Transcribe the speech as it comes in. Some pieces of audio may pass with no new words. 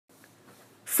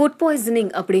Food poisoning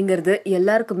அப்படிங்கிறது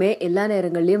எல்லாருக்குமே எல்லா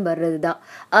நேரங்கள்லயும் வர்றதுதான்.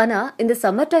 ஆனா இந்த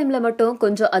சம்மர் டைம்ல மட்டும்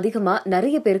கொஞ்சம் அதிகமா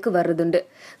நிறைய பேருக்கு வர்றதுண்டு.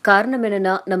 காரணம்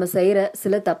என்னன்னா நம்ம செய்யற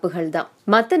சில தப்புகள் தான்.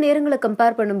 மற்ற நேரங்களை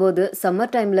கம்பேர் பண்ணும்போது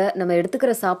சம்மர் டைம்ல நம்ம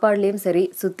எடுத்துக்கிற சாப்பாடுலயும் சரி,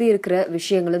 சுத்தி இருக்கிற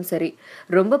விஷயங்களும் சரி,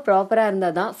 ரொம்ப ப்ராப்பரா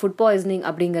இருந்தாதான் ஃபுட் பாய்சனிங்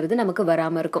அப்படிங்கிறது நமக்கு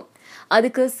வராம இருக்கும்.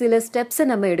 அதுக்கு சில ஸ்டெப்ஸை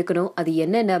நம்ம எடுக்கணும். அது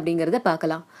என்னென்ன அப்படிங்கறத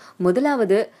பார்க்கலாம்.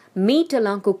 முதலாவது, மீட்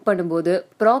எல்லாம் குக் பண்ணும்போது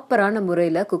ப்ராப்பரான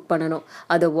முறையில குக் பண்ணணும்.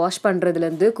 அதை வாஷ் பண்றதுல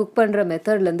இருந்து குக் பண்ற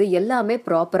மெத்தட்ல இருந்து எல்லாமே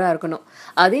ப்ராப்பரா இருக்கணும்.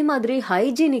 அதே மாதிரி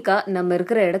ஹைஜீனிக்கா நம்ம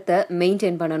இருக்கிற இடத்த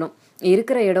மெயின்டைன் பண்ணணும்.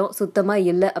 இருக்கிற இடம் சுத்தமா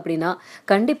இல்லை அப்படின்னா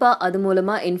கண்டிப்பா அது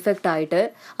மூலமா இன்ஃபெக்ட் ஆயிட்டு,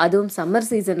 அதுவும் சம்மர்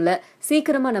சீசன்ல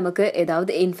சீக்கிரமா நமக்கு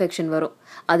ஏதாவது இன்ஃபெக்ஷன் வரும்.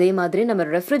 அதே மாதிரி நம்ம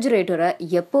ரெஃப்ரிஜரேட்டரை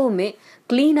எப்பவுமே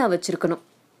கிளீனா வச்சிருக்கணும்.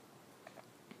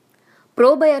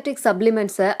 ப்ரோபயோட்டிக்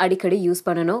சப்ளிமெண்ட்ஸை அடிக்கடி யூஸ்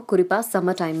பண்ணணும், குறிப்பாக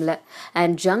சம்மர் டைமில்.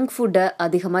 அண்ட் ஜங்க் ஃபுட்டை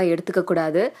அதிகமாக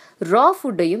எடுத்துக்கக்கூடாது, ரா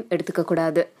ஃபுட்டையும்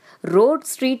எடுத்துக்கக்கூடாது.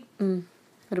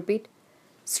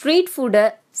 ஸ்ட்ரீட் ஃபுட்டை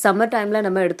சம்மர் டைமில்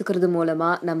நம்ம எடுத்துக்கிறது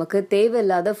மூலமாக நமக்கு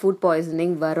தேவையில்லாத ஃபுட்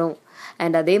பாய்சனிங் வரும்.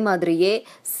 அண்ட் அதே மாதிரியே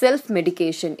செல்ஃப்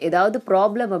மெடிகேஷன், ஏதாவது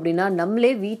ப்ராப்ளம் அப்படின்னா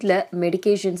நம்மளே வீட்டில்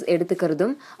மெடிகேஷன்ஸ்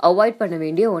எடுத்துக்கிறதும் அவாய்ட் பண்ண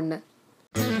வேண்டிய ஒன்று.